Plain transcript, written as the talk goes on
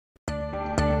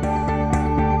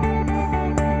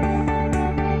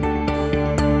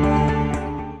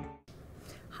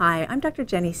Hi, I'm Dr.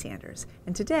 Jenny Sanders,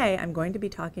 and today I'm going to be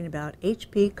talking about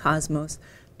hpcosmos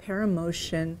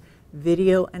paramotion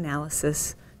video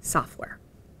analysis software.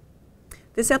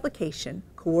 This application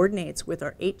coordinates with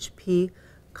our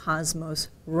hpcosmos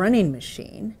running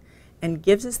machine and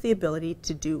gives us the ability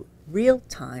to do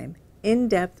real-time,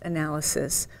 in-depth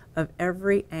analysis of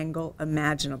every angle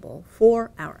imaginable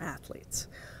for our athletes.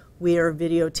 We are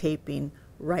videotaping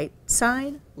right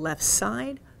side, left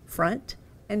side, front,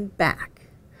 and back.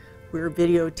 We're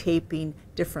videotaping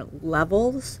different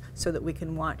levels so that we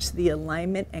can watch the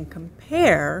alignment and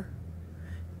compare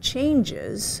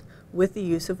changes with the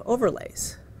use of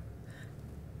overlays.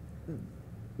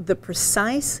 The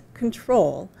precise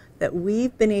control that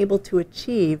we've been able to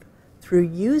achieve through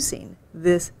using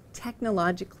this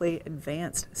technologically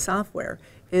advanced software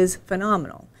is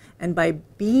phenomenal. And by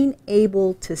being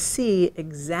able to see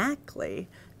exactly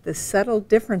the subtle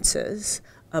differences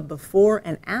of before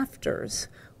and afters,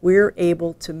 we're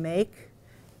able to make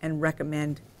and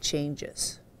recommend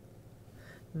changes.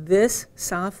 This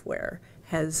software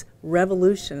has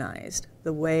revolutionized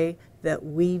the way that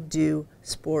we do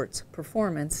sports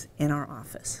performance in our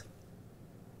office.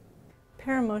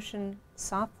 Paramotion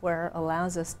software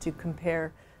allows us to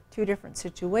compare two different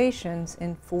situations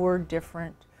in 4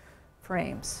 different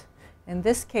frames. In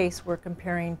this case, we're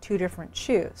comparing 2 different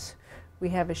shoes. We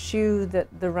have a shoe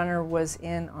that the runner was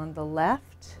in on the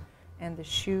left and the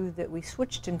shoe that we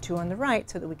switched into on the right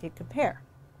so that we could compare.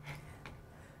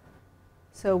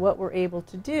 So what we're able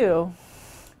to do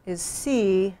is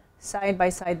see side by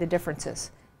side the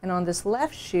differences. And on this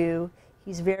left shoe,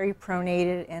 he's very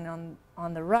pronated, and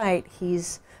on the right,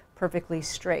 he's perfectly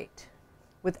straight.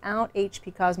 Without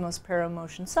hpcosmos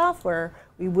paramotion software,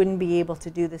 we wouldn't be able to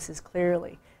do this as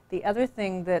clearly. The other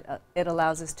thing that it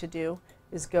allows us to do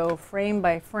is go frame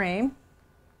by frame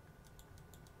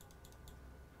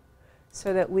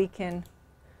so that we can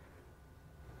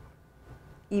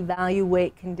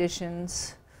evaluate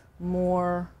conditions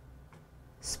more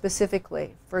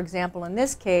specifically. For example, in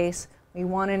this case, we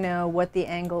want to know what the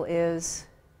angle is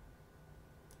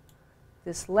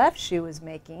this left shoe is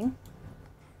making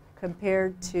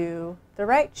compared to the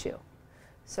right shoe.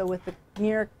 So with the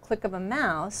mere click of a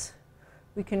mouse,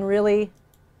 we can really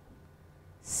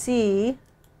see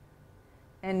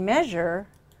and measure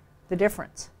the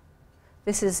difference.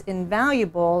 This is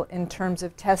invaluable in terms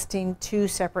of testing 2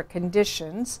 separate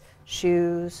conditions,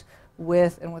 shoes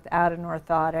with and without an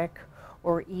orthotic,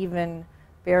 or even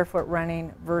barefoot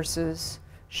running versus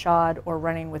shod or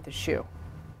running with a shoe.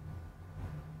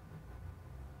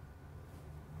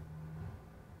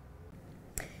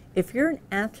 If you're an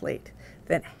athlete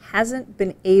that hasn't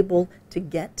been able to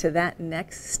get to that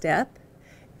next step,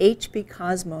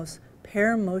 hpcosmos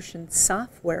paramotion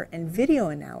software and video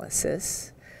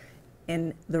analysis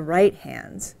in the right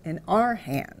hands, in our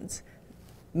hands,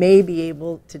 may be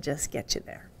able to just get you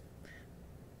there.